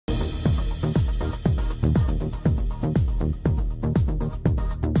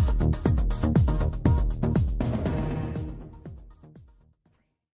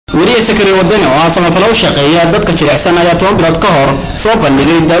wariye sakari wadani oo samafalo shaqeeya dadka jilicsan ayaa 10 bilood ka hor soo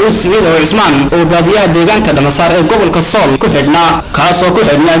bandhigay Daawo Siciid oo Cismaan oo baadiyaha deegaanka Dhamasaar ee gobolka Sool ku xidhnaa kaas oo ku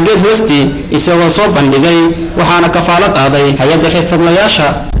xidhnaa geed hoosti isagoo soo bandhigay waxaana kafaalo qaaday hay'adda xirfadlayaasha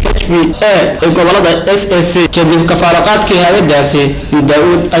HBA ee gobolada SSC kadib kafaalo qaadkii hay'adaasi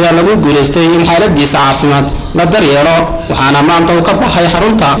Daawud ayaa lagu guuleystay in xaaladiisa caafimaad la daryeelo waxaana maanta uu ka baxay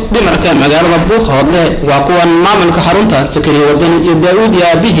xarunta dhimarka magaalada Buuhoodle waa kuwan maamulka xarunta sakari wadani iyo Daawud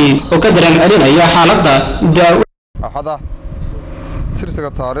yaabihi oo ka dareen celinaya xaaladda Daawud axada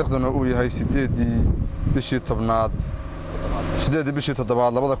tirsiga taariikhduna uu yahay 8 bishii 7aad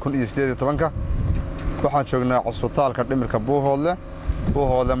 2018 waxaan joognaa cusbitaalka dhimirka Buuhoodle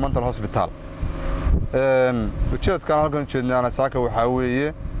mental hospital ujeedkan halkan jeednaana saaka waxa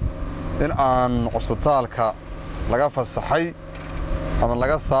weeye in aan cusbitaalka laga fasaxay ama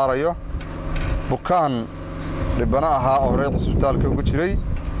laga saarayo bukaan dhibana ahaa oo reer cusbitaalka ugu jiray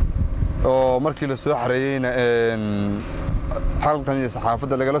oo markii la soo xareeyayna halkan iyo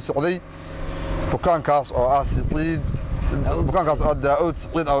saxaafadda laga la socday bukaankaas oo ah Daawo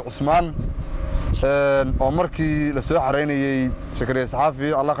Siciid oo Cismaan oo markii la soo xareynayay sakariye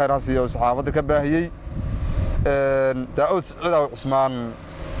saxaafi Allah khayr ha siiyo saxaafadda ka baahiyay Daawo Siciid oo Cismaan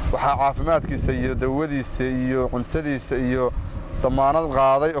waxa caafimaadkiisa iyo dawadiisa iyo cuntadiisa iyo damaanad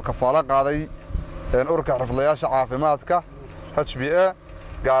qaaday oo kafaalo qaaday ururka xirfadlayaasha caafimaadka HBA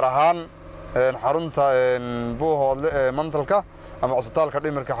gaar ahaan xarunta Buuhoodle ee mantalka ama cusbitaalka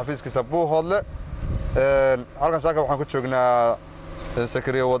dhimirka xafiiskiisa Buuhoodle halkan saaka waxaan ku joognaa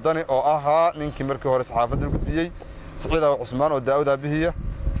sakariye wadani oo ahaa ninkii markii hore saxaafadda u gudbiyay Siciid oo Cismaan oo Daawud aabihiya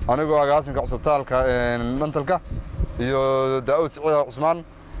anigoo agaasinka cusbitaalka mantalka iyo Daawud Siciid oo Cismaan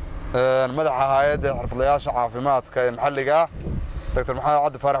madaxa hay'adda xirfadlayaasha caafimaadka ee maxalliga Dr. Maxamed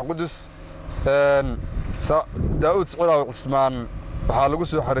Cabdi Faarax Qudus Daawud Siciid oo Cismaan waxa lagu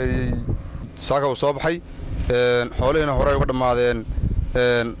soo xareeyay saaka uu soo baxay xoolaheena hore uga dhamaadeen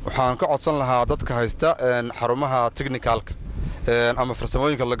waxaan ka codsan lahaa dadka haysta xarumaha technicalka ama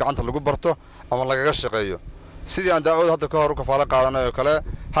farsamooyinka gacanta lagu barto ama lagaga shaqeeyo sidii aan Daawud hadda ka hor u kafaalo qaadanay oo kale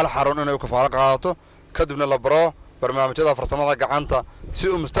hal xarun inay u kafaalo qaadato kadibna la baro barnaamijyada farsamada gacanta si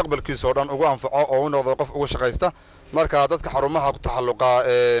uu mustaqbalkiisa oo dhan ugu anfaco oo uu noqdo qof ugu shaqeysta marka dadka xarumaha ku taxalluqa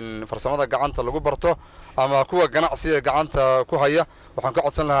farsamada gacanta lagu barto ama kuwa ganacsiga gacanta ku haya waxaan ka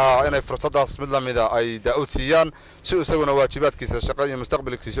codsan lahaa inay fursadaas mid lamida ay Daawud siiyaan si uu isaguna waajibaadkiisa shaqo iyo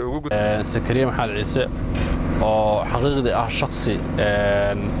mustaqbalkiisa ugu gudbo sakariye maxamed ciise oo xaqiiqdii ah shakhsi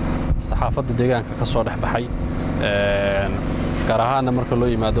saxaafadda deegaanka ka soo dhaxbaxay gaar ahaan marka loo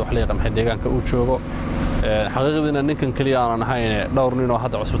yimaado wax la yaqaan deegaanka uu joogo xaqiiqdiina ninkan kaliya aan ahayn dhowr nin oo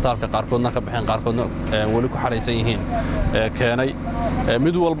hadda cusbitaalka qaarkoodna ka baxeen qaarkoodna wali ku xareysan yihiin keenay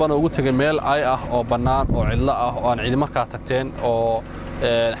mid walbana ugu tagay meel ay ah oo bannaan oo cidla ah oo aan cid markaa tagteen oo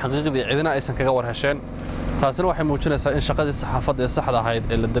xaqiiqdii cidina aysan kaga war hesheen taasina waxay muujinaysaa in shaqadii saxaafadda ee saxda ahayd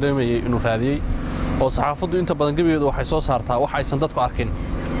ee la dareemayay inuu raadiyay oo saxaafaddu inta badan gabigeedu waxay soo saartaa wax aysan dadku arkin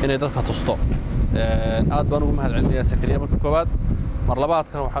inay dadka tusto aad baan ugu mahadcelinayaa sakariye marka koowaad mar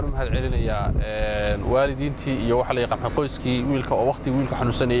labaadkan waxaan u mahadcelinayaa waalidiintii iyo waxa la yaqaan qoyskii wiilka oo waqti wiilka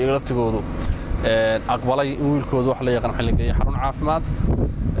xanuunsanayay iyaga laftigoodu aqbalay in wiilkoodu wax la yaqaan xilligeeyo xarun caafimaad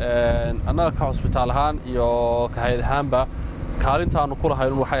annaga ka cusbitaal ahaan iyo ka hay'ad ahaanba kaalintaanu ku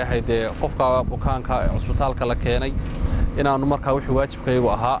lahayn waxay ahayd qofka bukaanka ee cusbitaalka la keenay inaanu markaa wixii waajibkaygu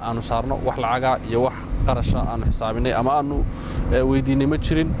ahaa aanu saarno wax lacaga iyo wax qarasha aanu xisaabinay ama aanu weydiinay ma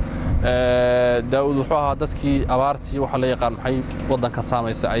jirin Daawud wuxuu ahaa dadkii abaartii waxa la yaqaan maxay wadanka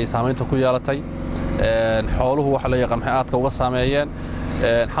saameysay ay saameynta ku yeelatay xooluhu waxa la yaqaan maxay aadka uga saameeyeen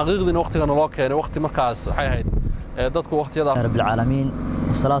xaqiiqdiina waqtiga loo keenay waqti markaas waxay ahayd dadku waqtiyada rabbil caalamiin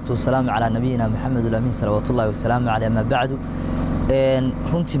wasalaatu wasalaamu ala nabiyina maxamed al-amiin salawatullahi wasalaamu alayhi ma ba'du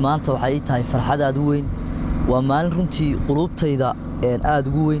runtii maanta waxay tahay farxad aad u weyn waa maalin runtii qulubtayda aad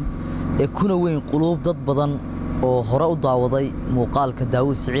ugu weyn ee kuna weyn qulub dad badan oo hore u daawaday muuqaalka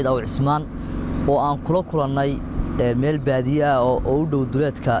Daawo Siciid oo Cismaan oo aan kula kulannay meel baadiye ah oo u dhow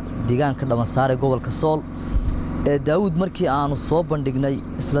duleedka deegaanka Dhamasaar ee gobolka Sool Daawud markii aanu soo bandhignay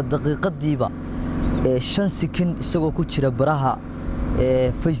isla daqiiqadiiba 5 sekin isagoo ku jira baraha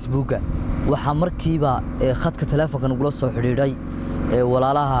Facebook waxa markiiba khadka telefoonka nagula soo xiriiray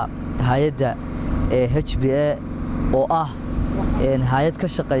walaalaha hay'adda HBA oo ah hay'ad ka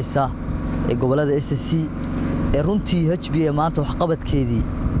shaqeysa gobolada SSC runtii HBA maanta wax qabadkeedii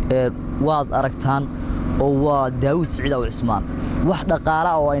waad aragtaan oo waa Daawo Siciid oo Cismaan wax dhaqaale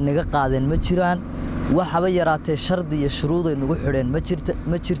oo ay naga qaadeen ma jiraan waxaba yaraatay shardi iyo shuruud ay nagu xireen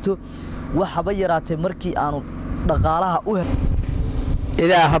ma jirto waxaba yaraatay markii aanu dhaqaalaha u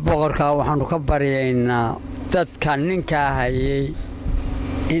ilaaha boqorka waxaanu ka baryaynaa dadka ninka hayay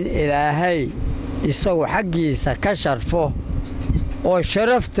in ilaahay isagu xaggiisa ka sharfo oo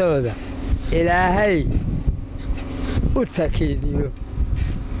sharaftooda ilaahay u takiidiyo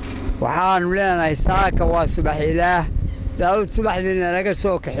waxaanu leenahay saaka waa subax ilaah daawud subaxdiina laga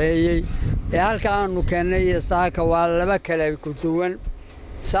soo kaxeeyey ee halka aanu keennay iyo saaka waa laba kale ku duwan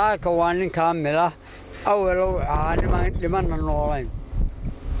saaka waa nin kaamil ah awal waxaa dhimanna noolayn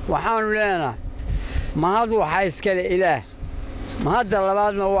waxaanu leenahay mahad waxaa iskale ilaah mahadda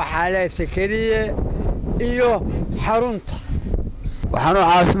labaadna waxaa leh sakariye iyo xarunta waxaanu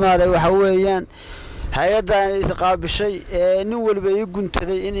caafimaaday waxa weeyaan hay-addan isqaabishay ee nin waliba ii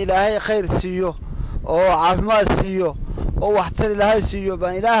guntaday in ilaahay khayr siiyo oo caafimaad siiyo oo waxtar ilaahay siiyo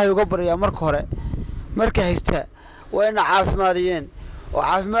baan ilaahay uga baryaa marka hore marka xigta wayna caafimaadiyeen oo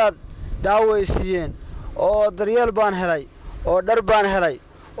caafimaad daawo ay siiyeen oo daryeel baan helay oo dhar baan helay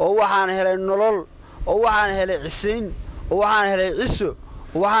oo waxaan helay nolol oo waxaan helay cisiin oo waxaan helay ciso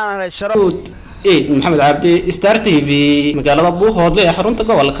oo waxaan helay sharaf maxamed cabdi Star TV magaalada Buuhoodle ee xarunta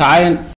gobolka Cayn.